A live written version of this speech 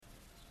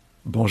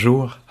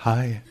Bonjour,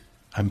 hi,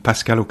 I'm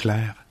Pascal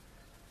Auclair.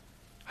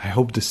 I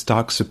hope this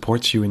talk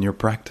supports you in your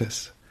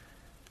practice.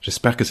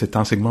 J'espère que cet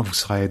enseignement vous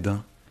sera aidant.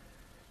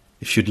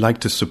 If you'd like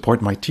to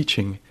support my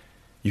teaching,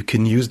 you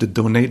can use the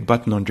donate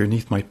button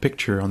underneath my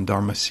picture on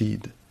Dharma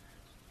Seed.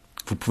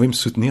 Vous pouvez me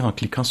soutenir en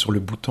cliquant sur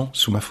le bouton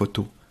sous ma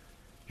photo.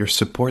 Your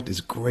support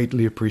is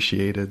greatly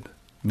appreciated.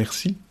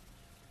 Merci.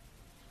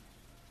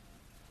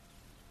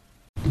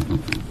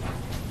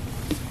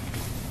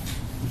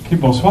 Ok,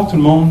 bonsoir tout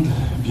le monde,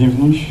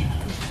 bienvenue.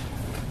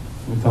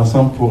 On est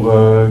ensemble pour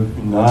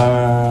une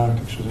heure,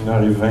 quelque chose d'une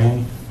heure et 20,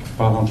 quelque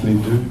part entre les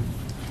deux,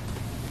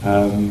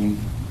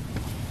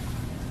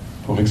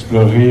 pour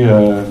explorer,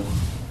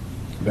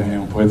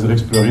 on pourrait dire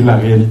explorer la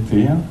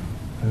réalité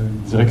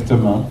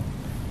directement,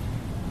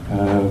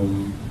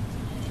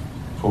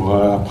 pour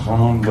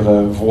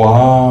apprendre,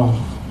 voir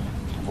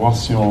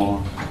si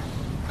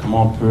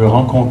comment on peut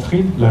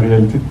rencontrer la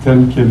réalité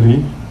telle qu'elle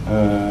est,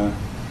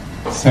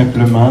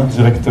 simplement,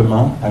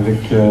 directement,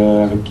 avec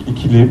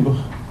équilibre,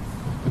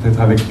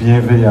 peut-être avec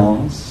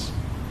bienveillance.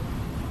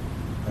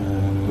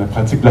 La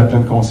pratique de la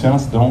pleine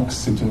conscience, donc,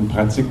 c'est une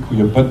pratique où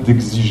il n'y a pas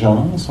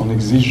d'exigence, on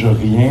n'exige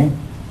rien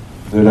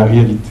de la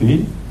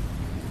réalité.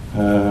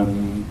 En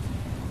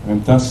même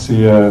temps,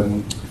 c'est,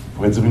 on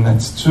pourrait dire, une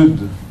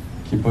attitude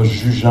qui n'est pas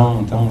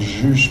jugeante, on ne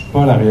juge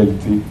pas la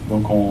réalité.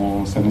 Donc,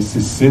 ça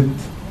nécessite,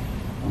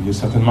 il y a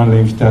certainement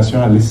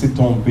l'invitation à laisser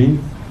tomber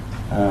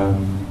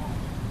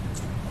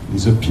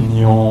les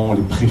opinions,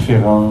 les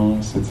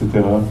préférences, etc. Il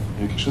y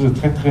a quelque chose de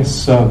très, très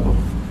sobre,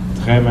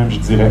 très même, je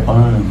dirais,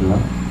 humble,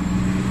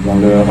 dans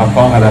le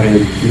rapport à la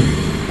réalité.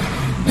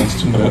 Donc,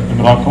 c'est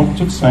une rencontre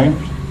toute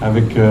simple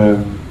avec,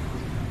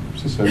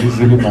 c'est ça,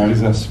 les éléments,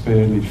 les aspects,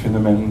 les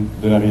phénomènes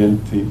de la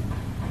réalité.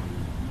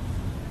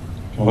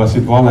 Puis on va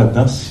essayer de voir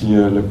là-dedans si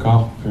le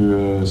corps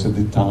peut se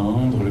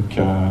détendre, le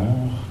cœur,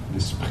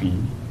 l'esprit,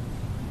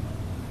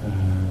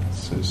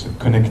 se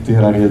connecter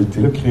à la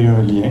réalité, créer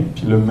un lien,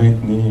 puis le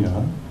maintenir,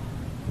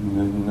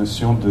 une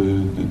notion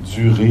de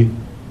durée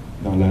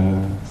dans la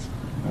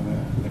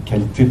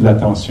qualité de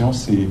l'attention,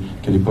 c'est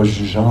qu'elle n'est pas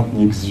jugeante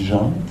ni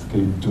exigeante,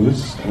 qu'elle est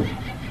douce,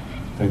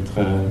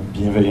 peut-être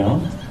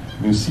bienveillante,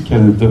 mais aussi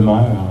qu'elle demeure.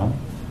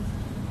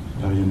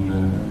 Alors, il y a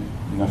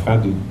une affaire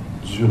de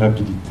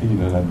durabilité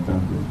là-dedans,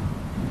 de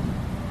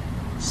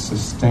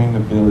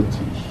sustainability.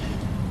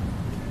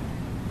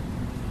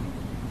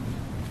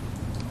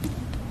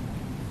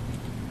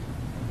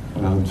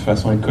 Alors, une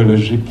façon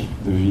écologique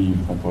de vivre,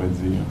 on pourrait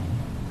dire.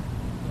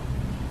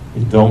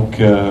 Et donc,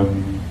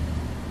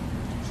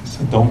 c'est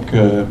ça. Donc,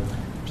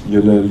 puis il y a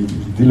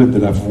l'idée de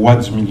la voie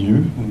du milieu,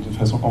 d'une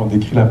façon qu'on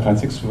décrit la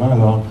pratique souvent.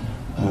 Alors,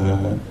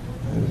 une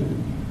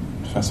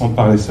façon de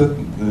parler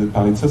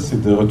de ça, c'est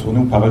de retourner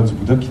aux paroles du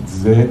Bouddha qui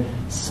disait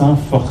 « sans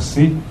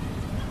forcer,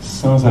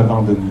 sans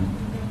abandonner ».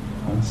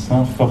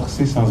 Sans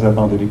forcer, sans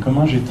abandonner.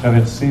 Comment j'ai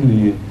traversé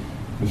les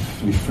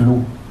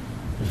flots,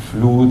 le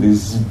flot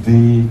des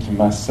idées qui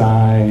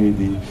m'assaillent,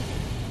 des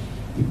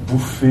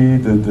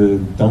bouffées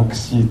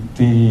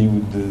d'anxiété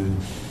ou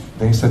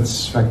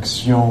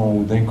d'insatisfaction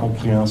ou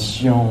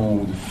d'incompréhension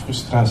ou de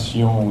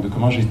frustration, de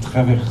comment j'ai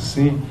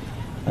traversé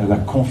la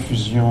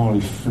confusion, les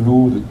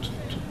flots de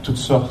toutes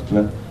sortes,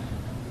 là,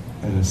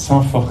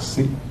 sans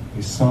forcer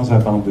et sans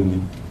abandonner.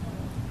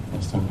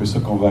 C'est un peu ça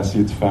qu'on va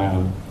essayer de faire,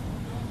 là.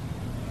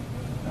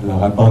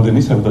 Alors,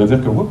 abandonner, ça voudrait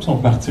dire que, on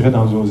partirait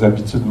dans nos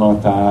habitudes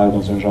mentales,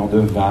 dans un genre de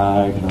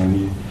vague, dans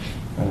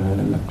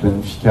la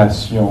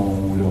planification,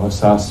 ou le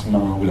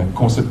ressassement, ou la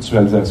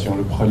conceptualisation,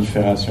 la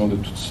prolifération de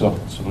toutes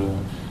sortes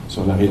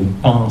sur la réelle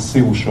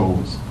pensée aux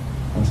choses.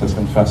 Donc, ça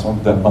serait une façon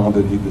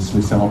d'abandonner, de se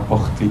laisser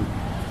emporter.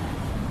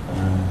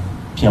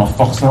 Puis en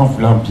forçant, en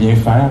voulant bien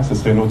faire, ce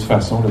serait une autre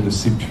façon de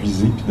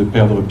s'épuiser puis de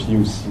perdre pied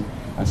aussi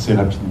assez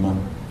rapidement.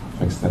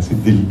 Fait que c'est assez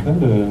délicat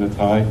le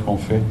travail qu'on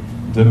fait.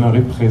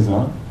 Demeurer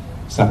présent,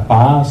 ça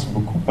passe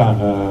beaucoup par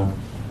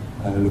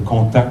le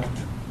contact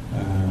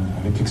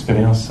avec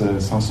l'expérience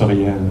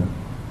sensorielle.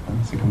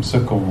 C'est comme ça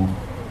qu'on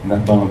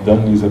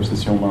abandonne les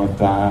obsessions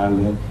mentales,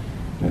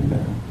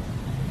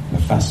 la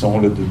façon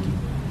de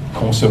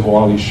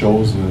concevoir les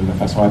choses, la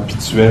façon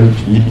habituelle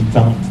puis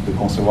limitante de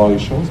concevoir les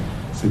choses.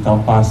 C'est en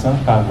passant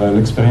par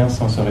l'expérience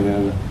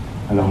sensorielle.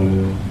 Alors,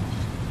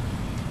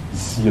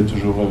 ici, il y a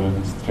toujours,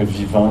 c'est très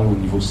vivant au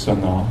niveau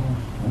sonore.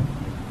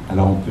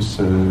 Alors, on peut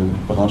se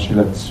brancher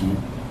là-dessus.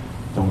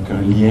 Donc,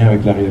 un lien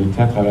avec la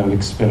réalité à travers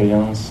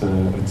l'expérience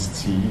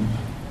auditive.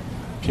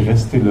 Puis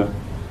rester là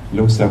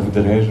où ça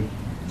voudrait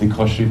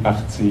décrocher,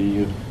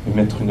 partir,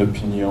 émettre une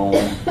opinion,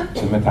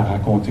 se mettre à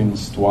raconter une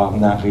histoire,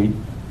 narrer.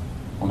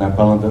 On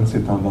abandonne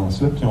ces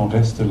tendances-là, puis on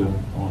reste là,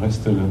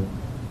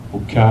 au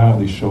cœur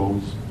des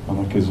choses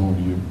pendant qu'elles ont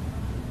lieu.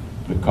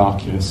 Le corps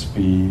qui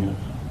respire,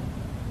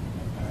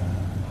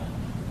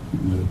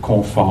 le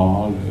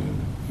confort,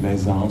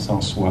 l'aisance en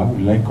soi, ou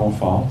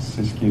l'inconfort,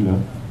 c'est ce qui est là.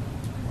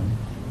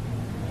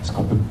 Est-ce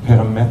qu'on peut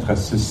permettre à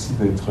ceci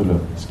d'être là,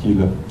 ce qui est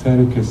là,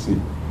 tel que c'est?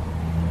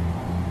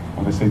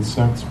 On essaie de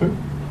ça un petit peu?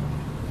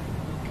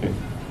 OK.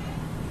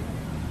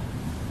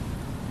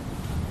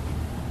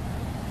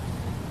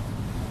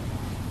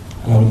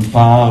 Alors une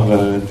part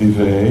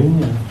d'éveil,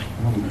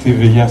 on est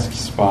éveillé à ce qui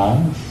se passe.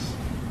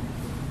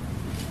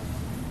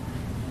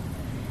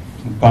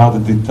 Une part de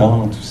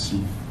détente aussi.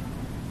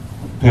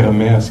 On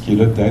permet à ce qui est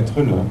là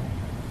d'être là.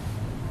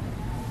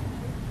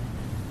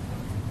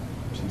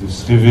 Puis de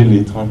se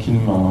révéler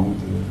tranquillement,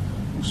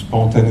 ou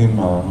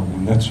spontanément,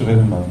 ou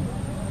naturellement.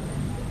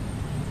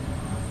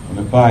 On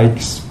n'a pas à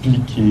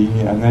expliquer,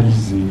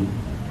 analyser.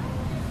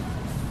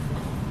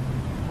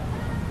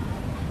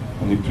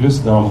 On est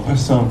plus dans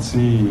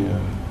ressentir,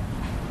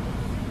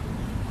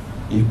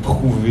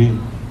 éprouver,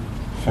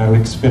 faire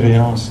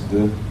l'expérience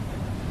de.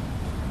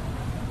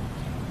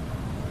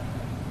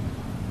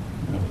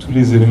 Alors, tous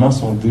les éléments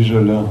sont déjà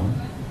là. Hein.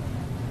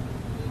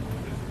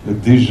 Le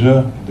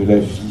déjà de la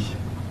vie.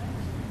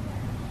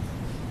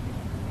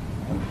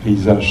 Dans le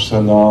paysage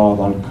sonore,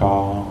 dans le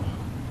corps.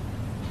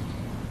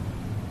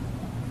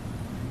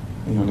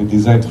 Et on est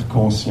des êtres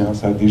conscients,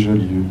 ça a déjà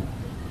lieu.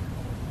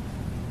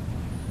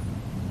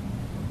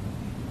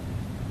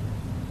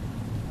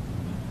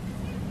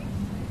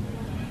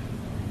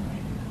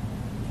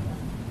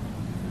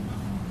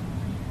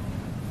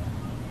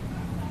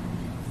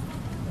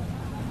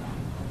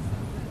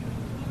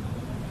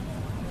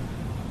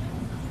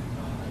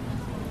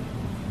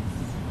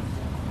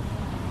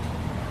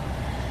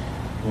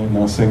 Il y a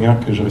un enseignant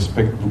que je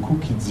respecte beaucoup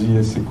qui dit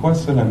 « C'est quoi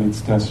ça la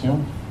méditation?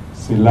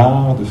 C'est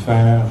l'art de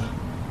faire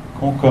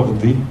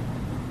concorder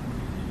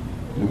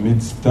le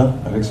méditant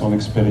avec son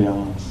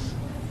expérience. »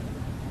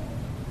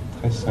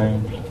 Très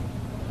simple.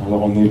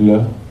 Alors on est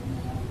là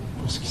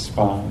pour ce qui se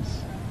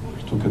passe,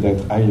 plutôt que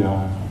d'être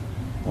ailleurs,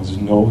 dans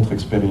une autre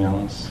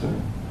expérience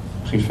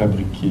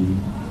préfabriquée,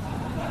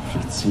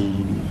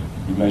 fictive,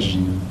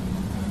 imaginée.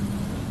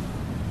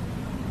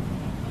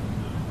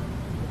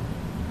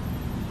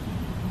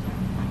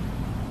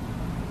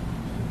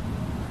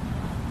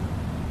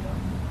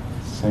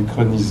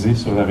 Synchronisé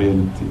sur la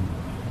réalité.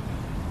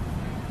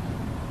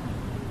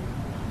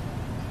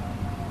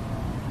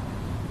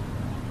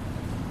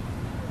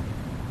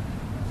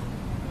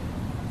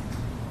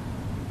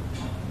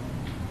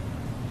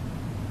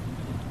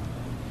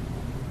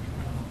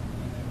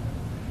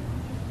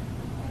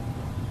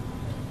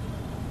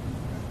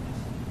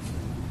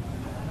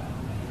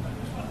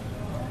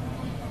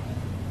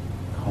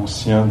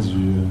 Conscient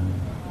du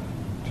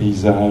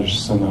paysage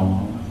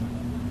sonore,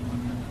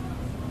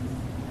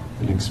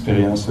 de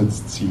l'expérience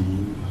auditive.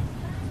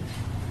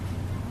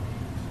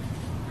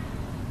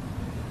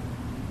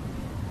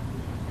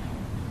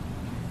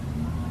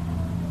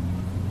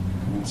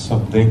 Une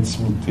sorte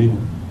d'intimité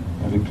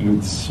avec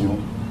l'audition.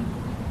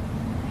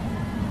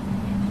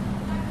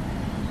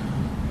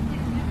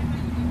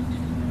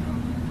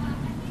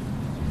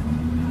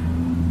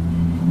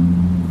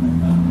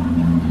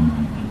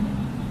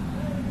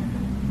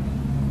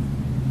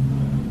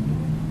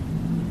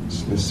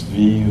 Se laisse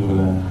vivre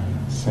la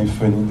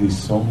symphonie des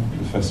sons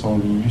de façon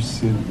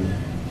lucide,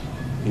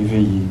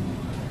 éveillée.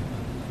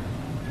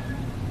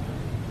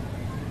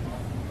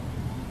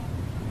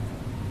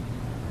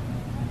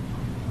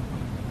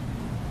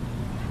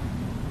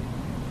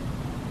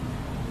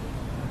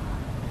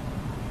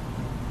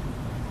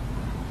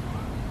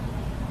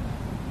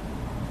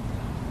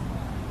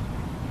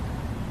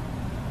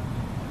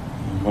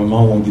 Un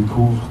moment où on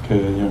découvre qu'il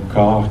y a un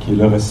corps qui est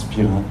là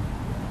respirant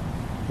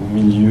au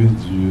milieu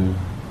du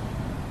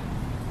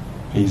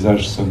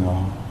paysage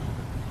sonore,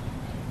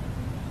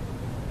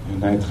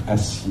 un être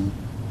assis,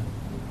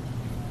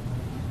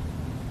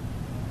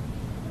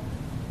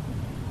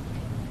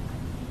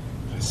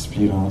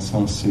 respirant,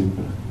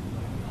 sensible.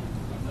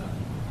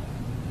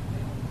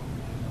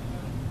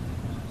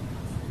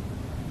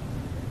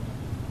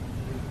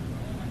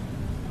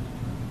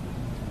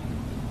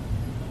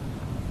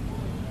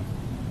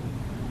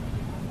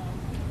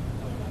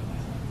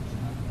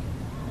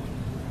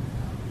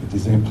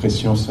 Des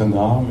impressions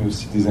sonores, mais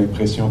aussi des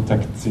impressions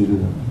tactiles.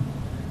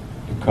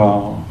 Le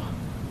corps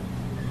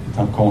est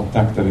en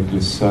contact avec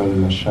le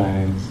sol, la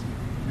chaise,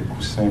 le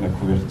coussin, la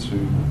couverture.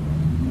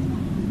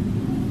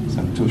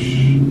 Ça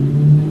touche.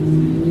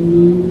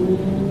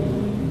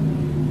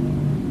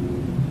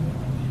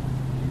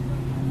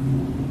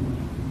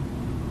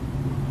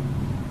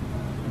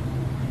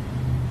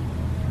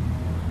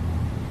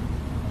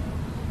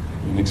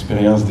 Une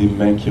expérience des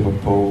mains qui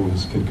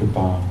reposent quelque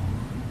part.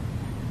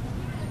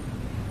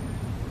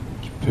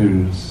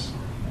 Pulse,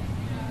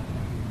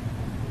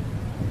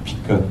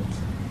 picote.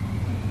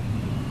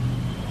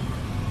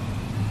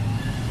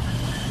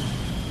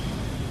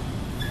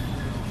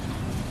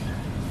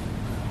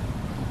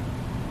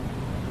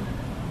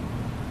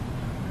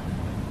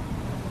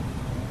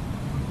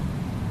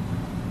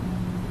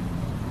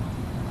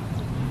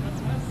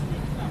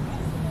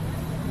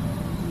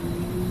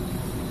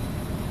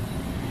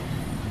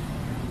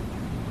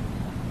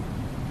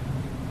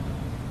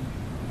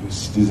 Il y a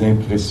aussi des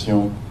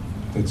impressions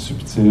peut-être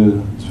subtil,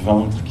 du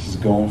ventre qui se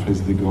gonfle et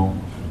se dégonfle.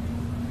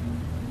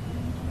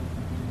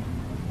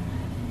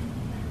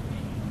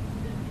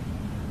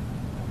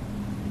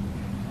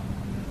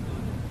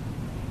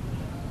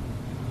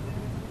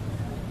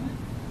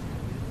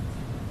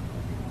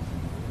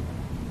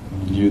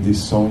 milieu des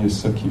sons, il y a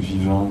ça qui est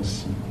vivant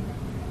aussi.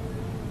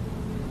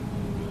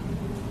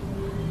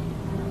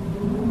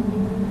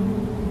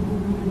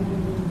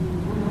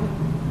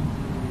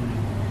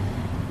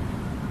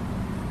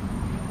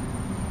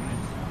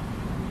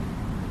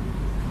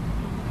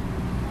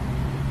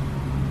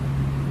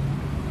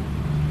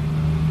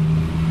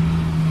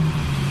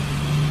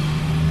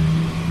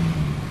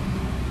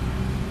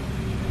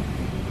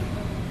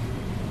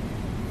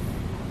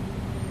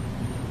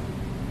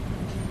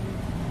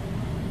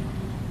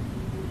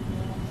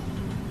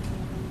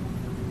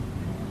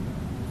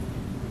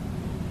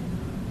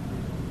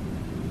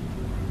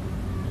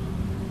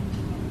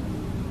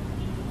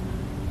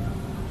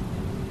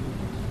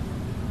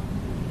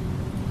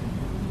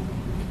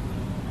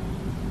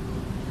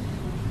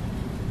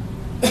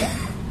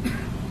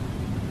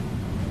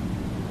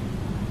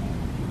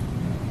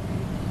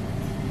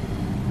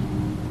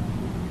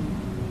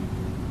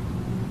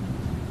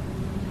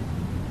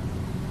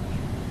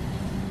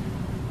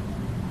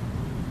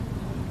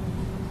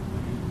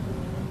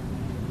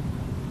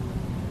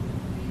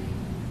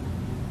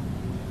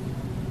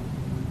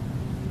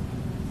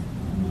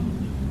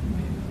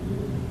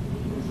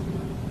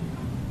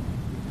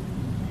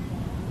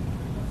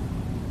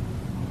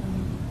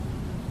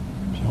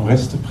 On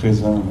reste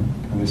présent, hein.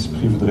 Quand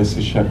l'esprit voudrait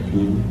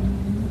s'échapper,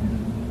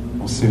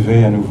 on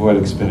s'éveille à nouveau à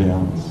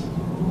l'expérience.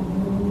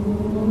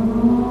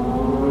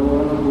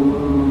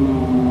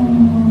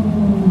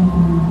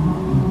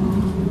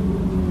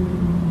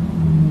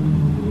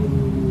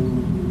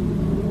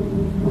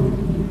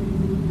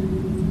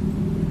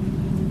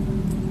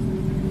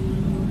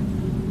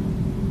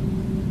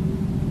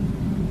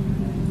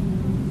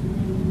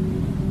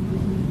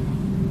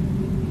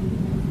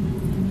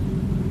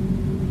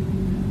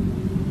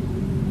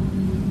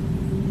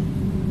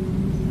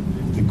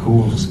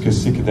 Découvre ce que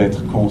c'est que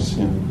d'être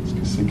conscient, ce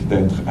que c'est que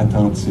d'être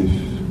attentif,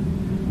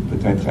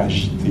 peut-être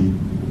agité,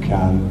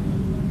 calme.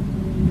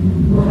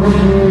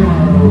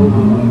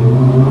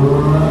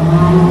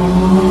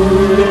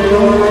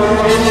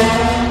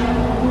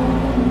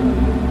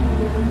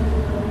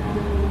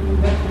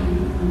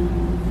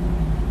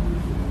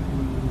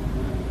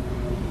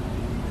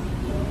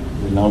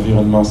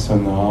 L'environnement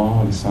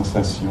sonore, les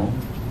sensations,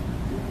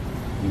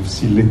 et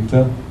aussi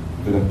l'état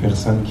de la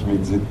personne qui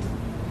médite.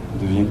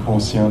 On devient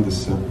conscient de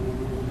ça.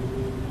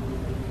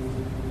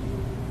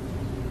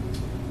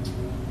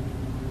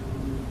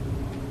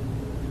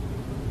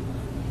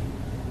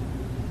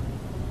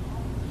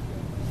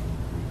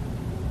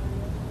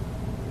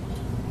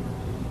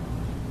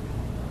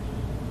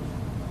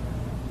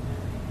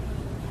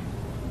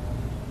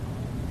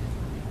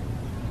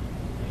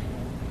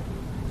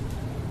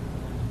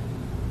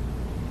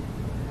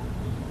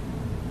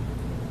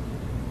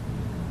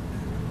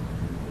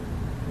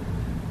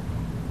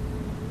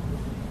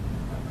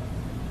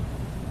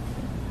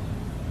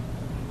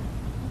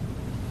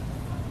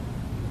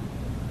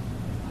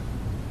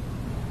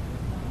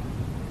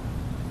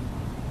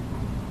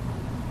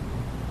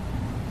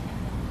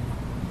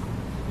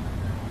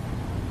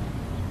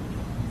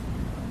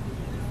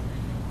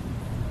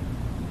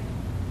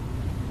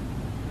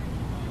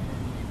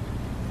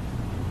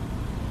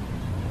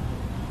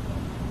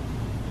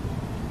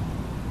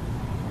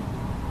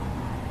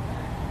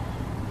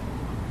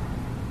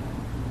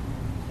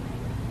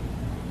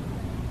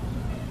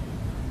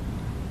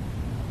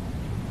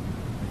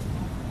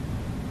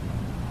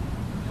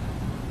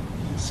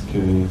 Est-ce que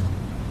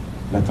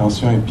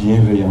l'attention est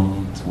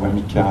bienveillante ou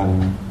amicale?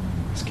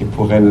 Est-ce qu'elle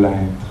pourrait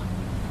l'être?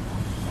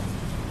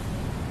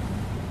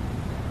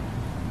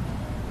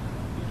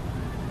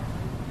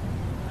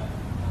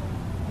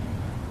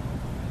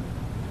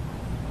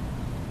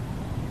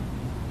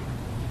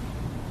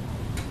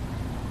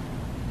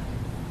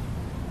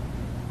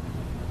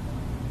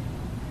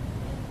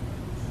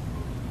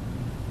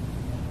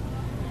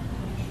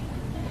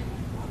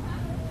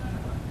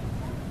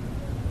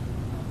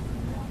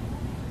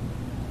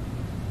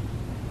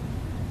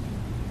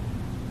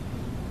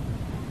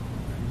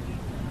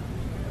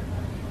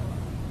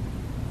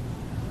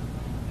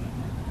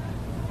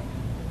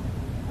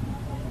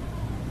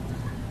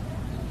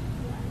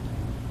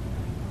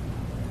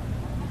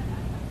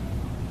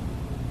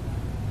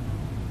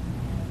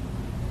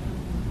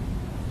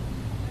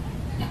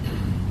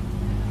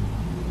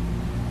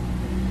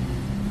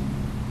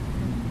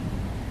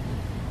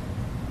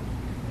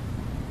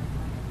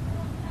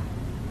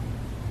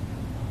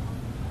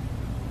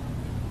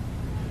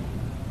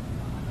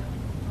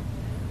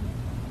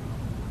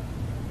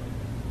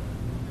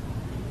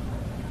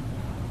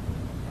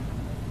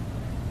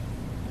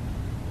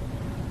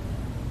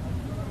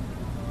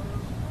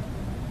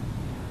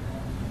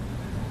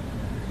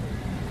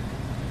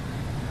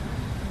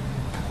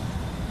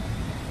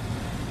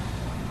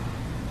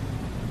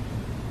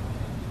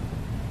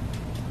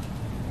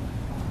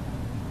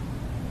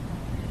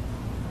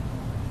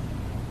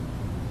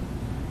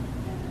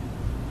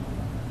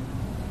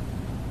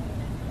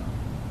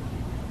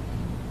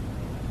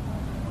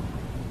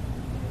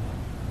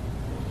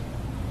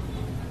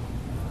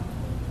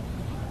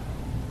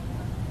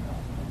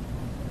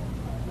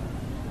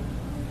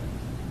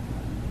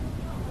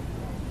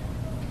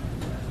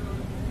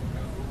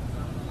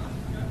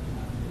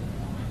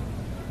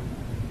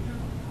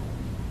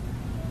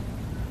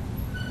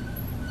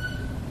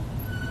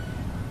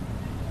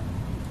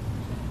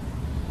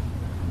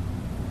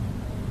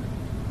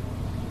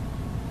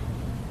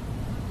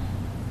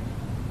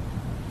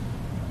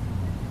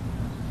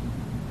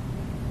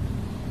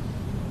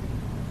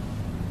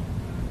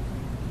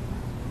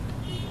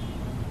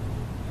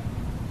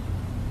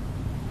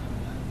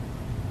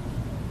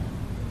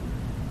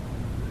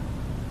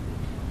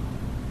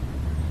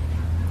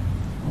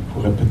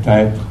 pourrait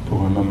peut-être,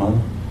 pour un moment,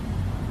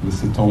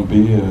 laisser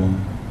tomber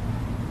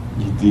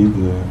l'idée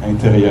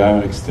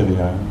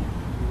d'intérieur-extérieur.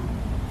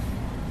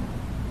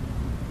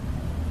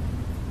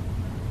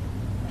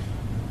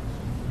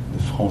 De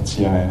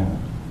frontières.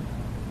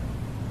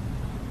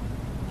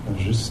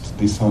 Juste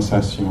des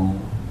sensations,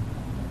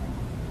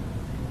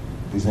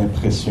 des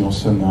impressions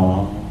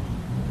sonores.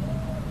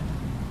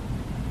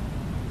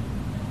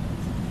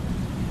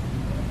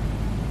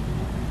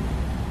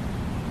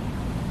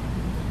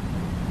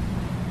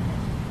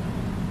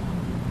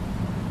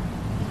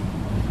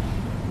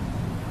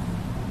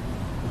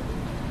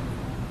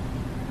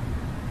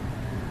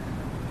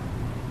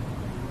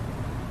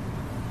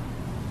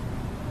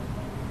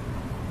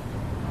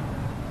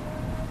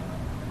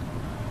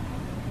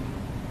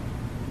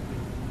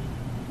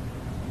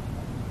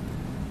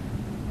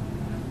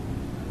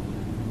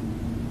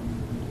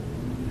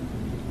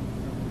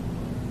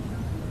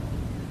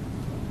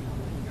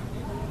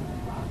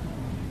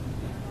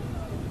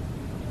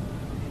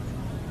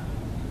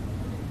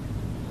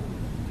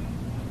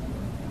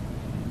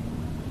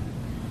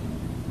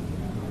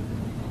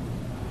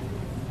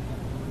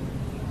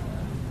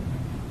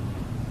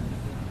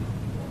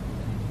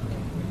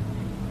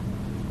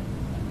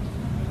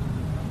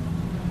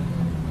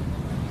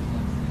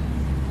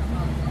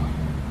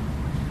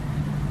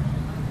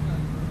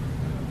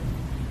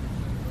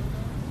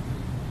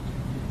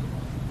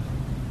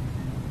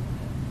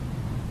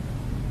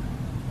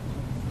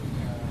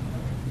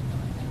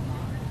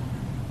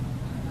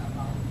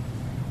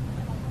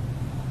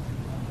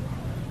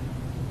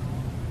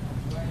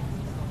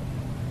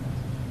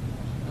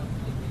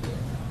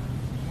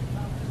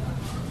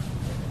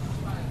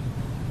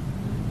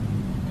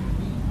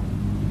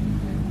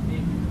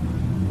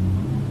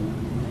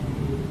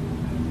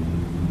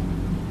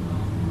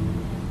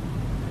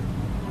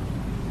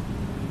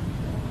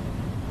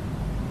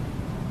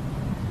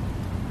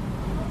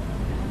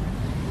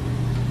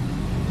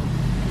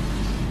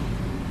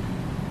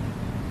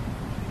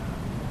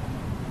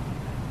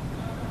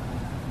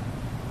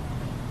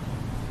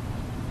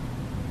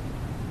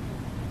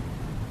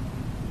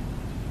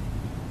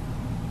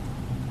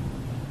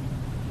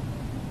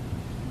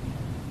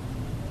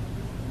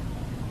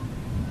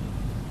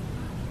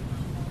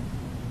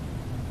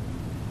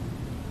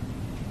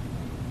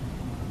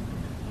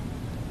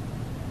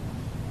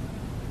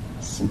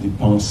 Si des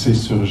pensées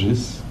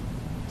surgissent,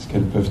 est-ce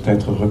qu'elles peuvent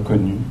être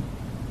reconnues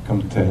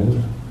comme telles?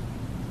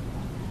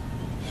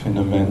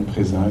 Phénomènes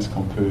présents, est-ce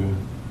qu'on peut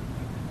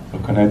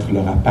reconnaître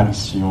leur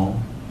apparition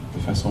de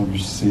façon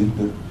lucide?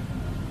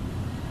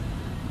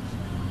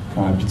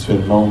 Quand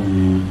habituellement on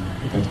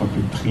est peut-être un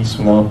peu pris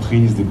sous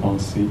l'emprise des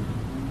pensées.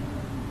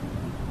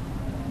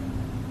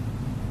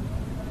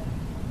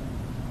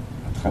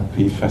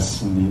 Attrapé,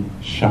 fasciné,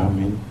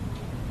 charmé.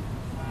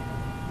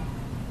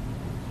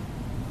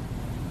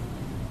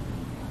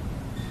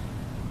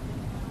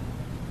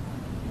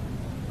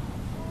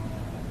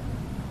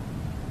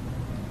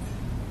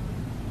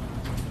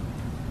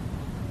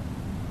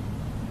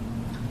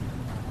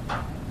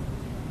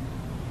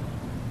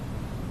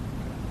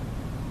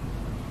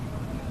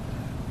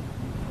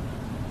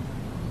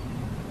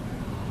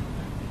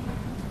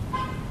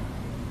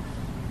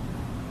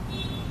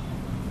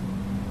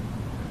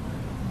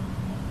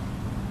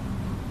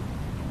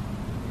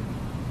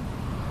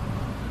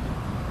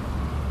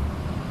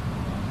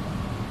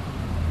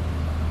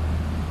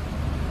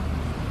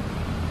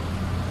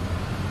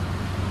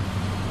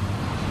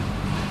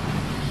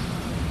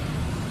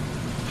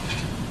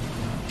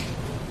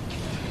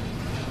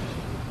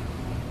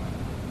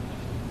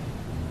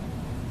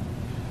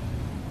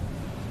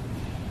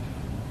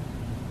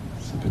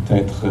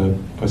 Peut-être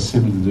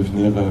possible de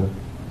devenir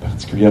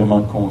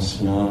particulièrement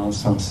conscient,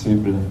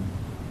 sensible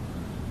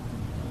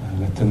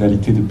à la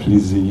tonalité de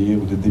plaisir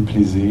ou de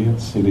déplaisir,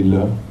 si elle est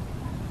là,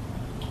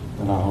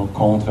 dans la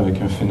rencontre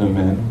avec un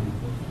phénomène.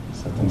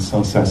 Certaines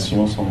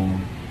sensations sont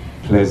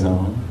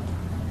plaisantes,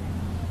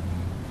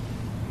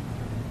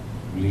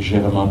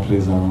 légèrement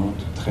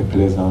plaisantes, très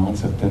plaisantes.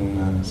 Certaines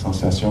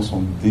sensations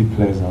sont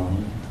déplaisantes.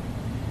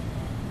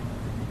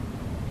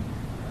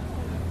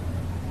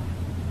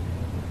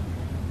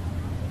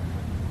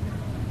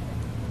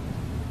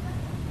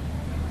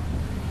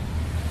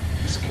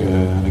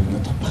 Avec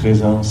notre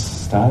présence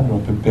stable, on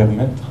peut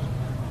permettre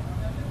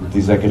au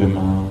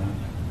désagrément,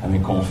 à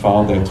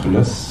l'inconfort d'être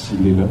là,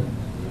 s'il est là,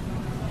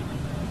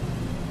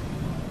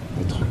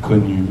 d'être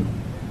connu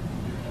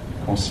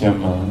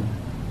consciemment,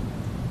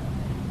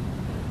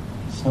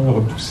 sans le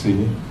repousser.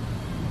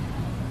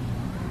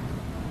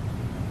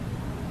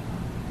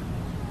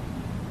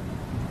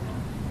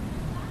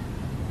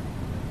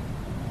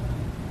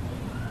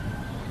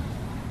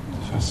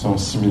 De façon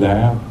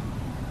similaire,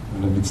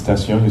 dans la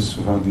méditation, il y a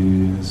souvent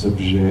des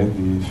objets,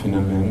 des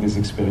phénomènes, des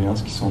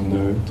expériences qui sont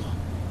neutres,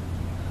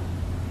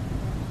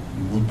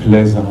 ni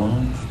plaisantes,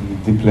 ni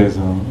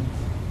déplaisantes.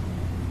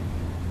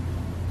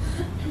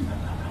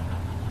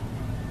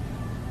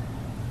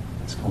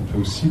 Est-ce qu'on peut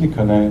aussi les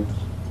connaître?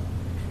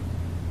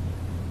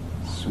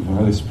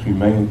 Souvent, l'esprit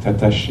humain est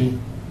attaché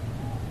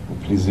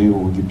au plaisir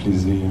ou au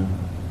déplaisir.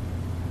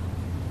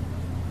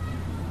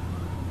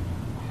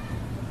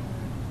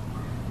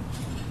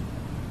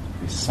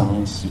 Les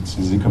sens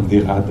utilisés comme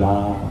des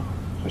radars,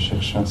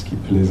 recherchant ce qui est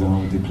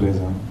plaisant ou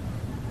déplaisant.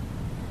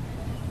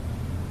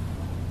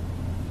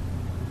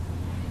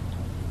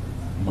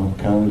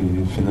 Manquant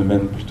les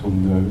phénomènes plutôt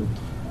neutres.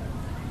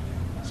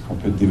 Est-ce qu'on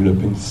peut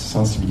développer une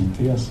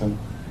sensibilité à ça?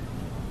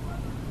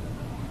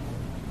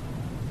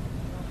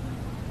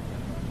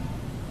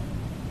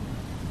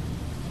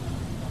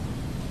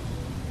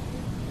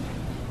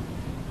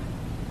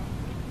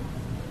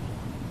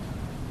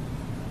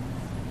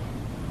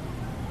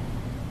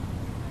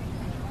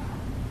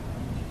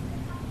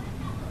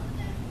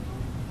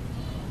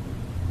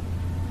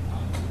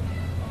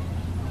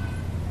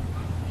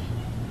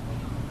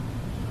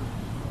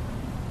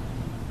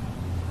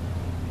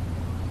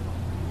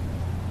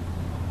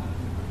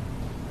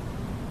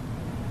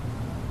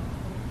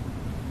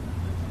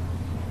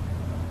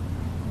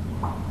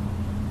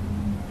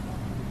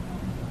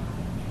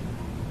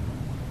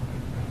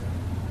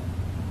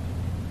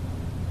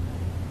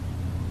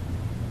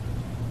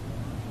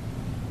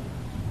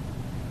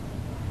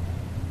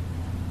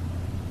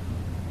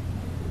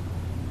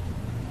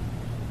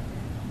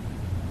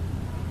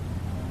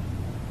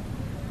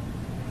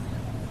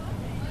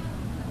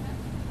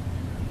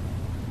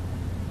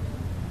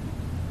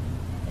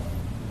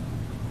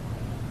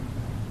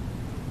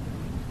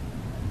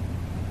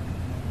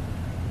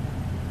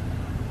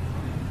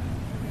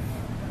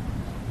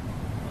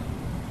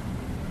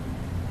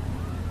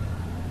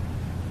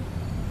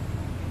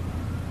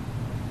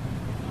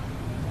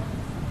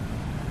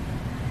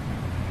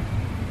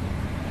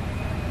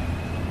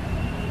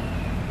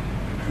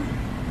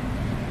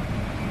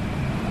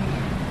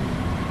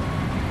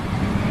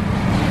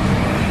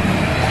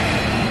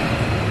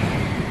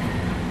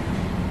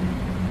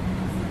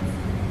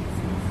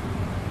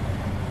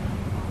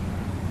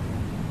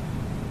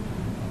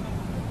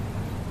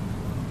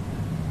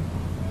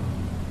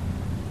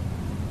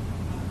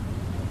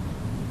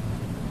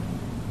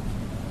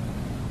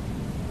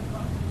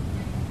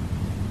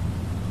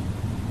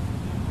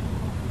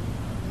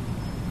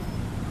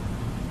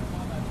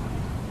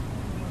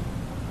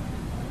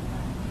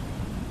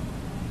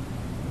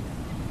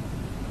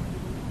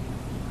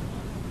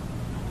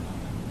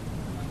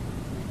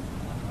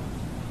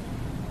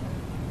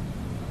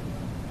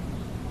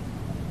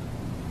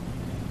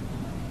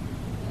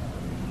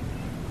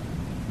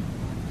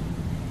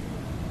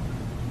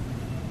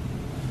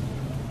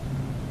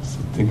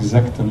 C'est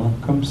exactement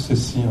comme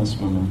ceci en ce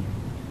moment.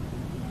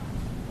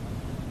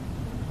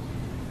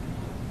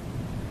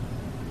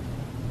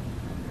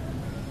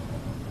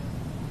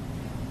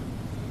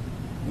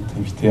 On est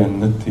invité à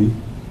noter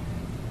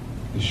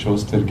les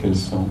choses telles qu'elles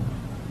sont.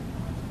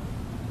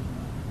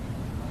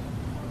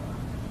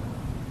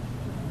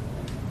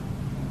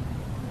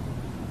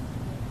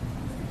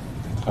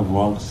 Peut-être à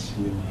voir si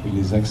on peut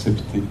les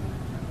accepter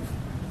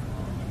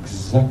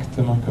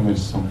exactement comme elles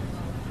sont.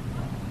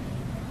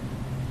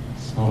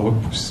 Sans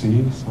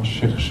repousser, sans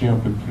chercher un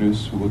peu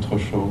plus ou autre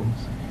chose.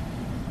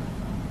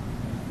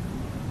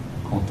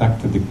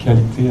 Contact de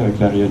qualité avec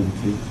la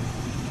réalité.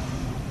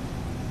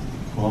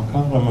 Pour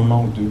encore un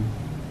moment ou deux.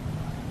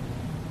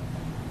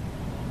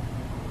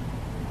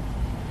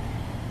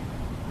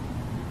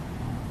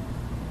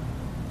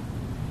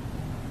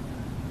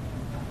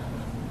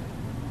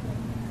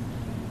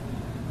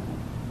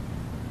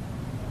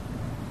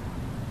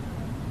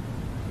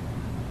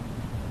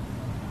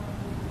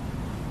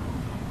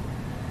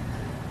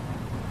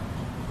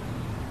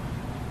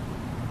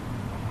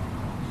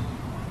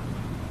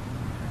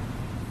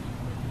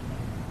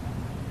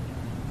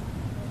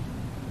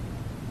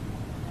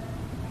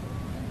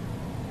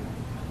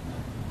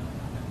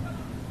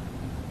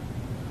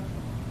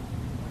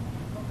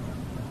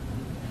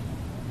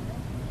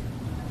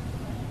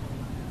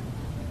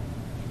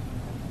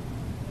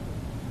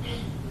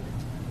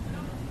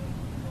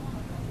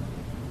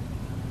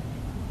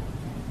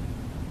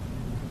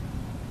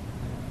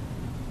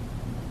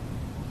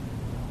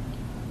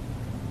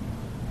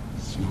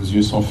 Si vos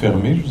yeux sont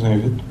fermés, je vous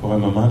invite pour un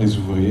moment à les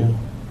ouvrir.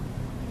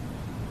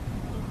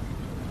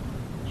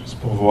 Juste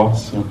pour voir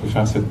si on peut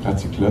faire cette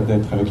pratique-là,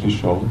 d'être avec les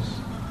choses,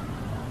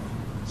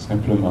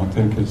 simplement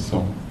telles qu'elles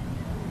sont.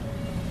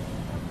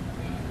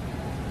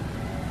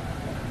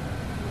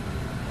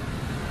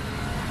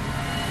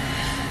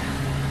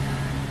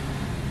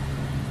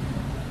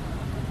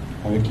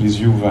 Avec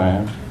les yeux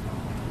ouverts,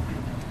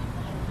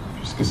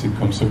 puisque c'est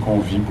comme ça qu'on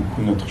vit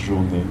beaucoup notre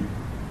journée.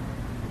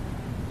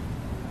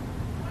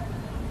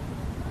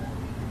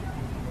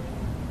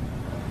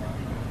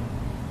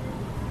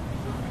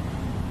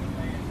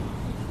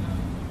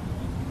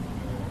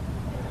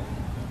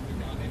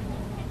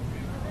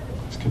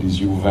 Parce que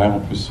les yeux ouverts, on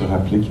peut se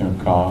rappeler qu'il y a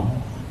un corps,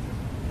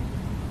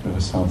 le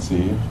ressentir,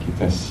 qui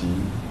est assis,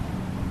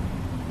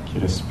 qui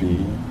respire.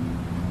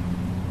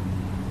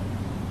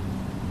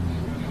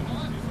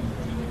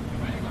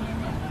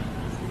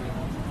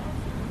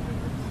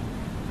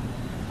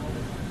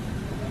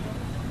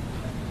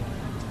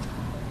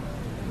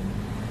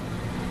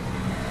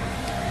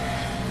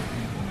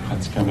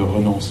 quand le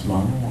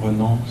renoncement, on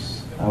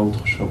renonce à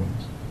autre chose.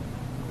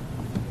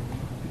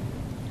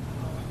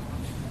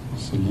 On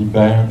se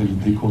libère de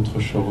l'idée qu'autre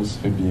chose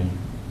serait bien.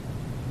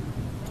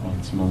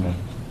 Un petit moment.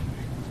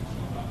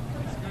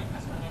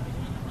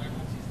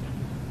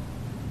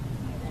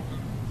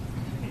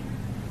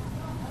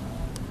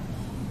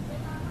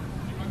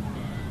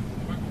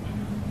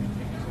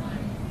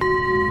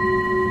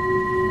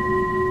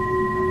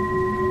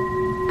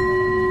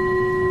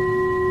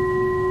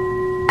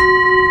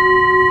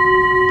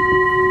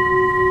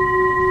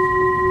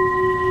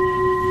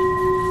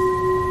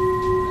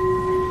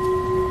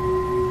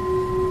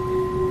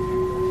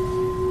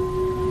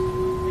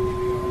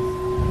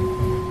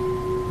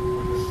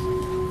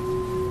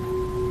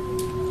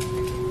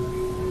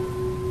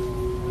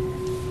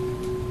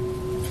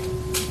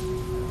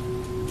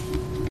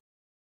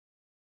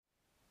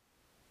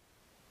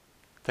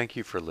 Thank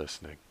you for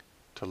listening.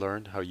 To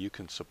learn how you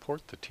can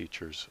support the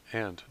teachers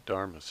and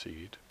Dharma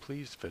Seed,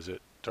 please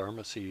visit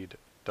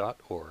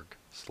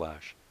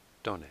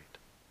dharmaseed.org/donate.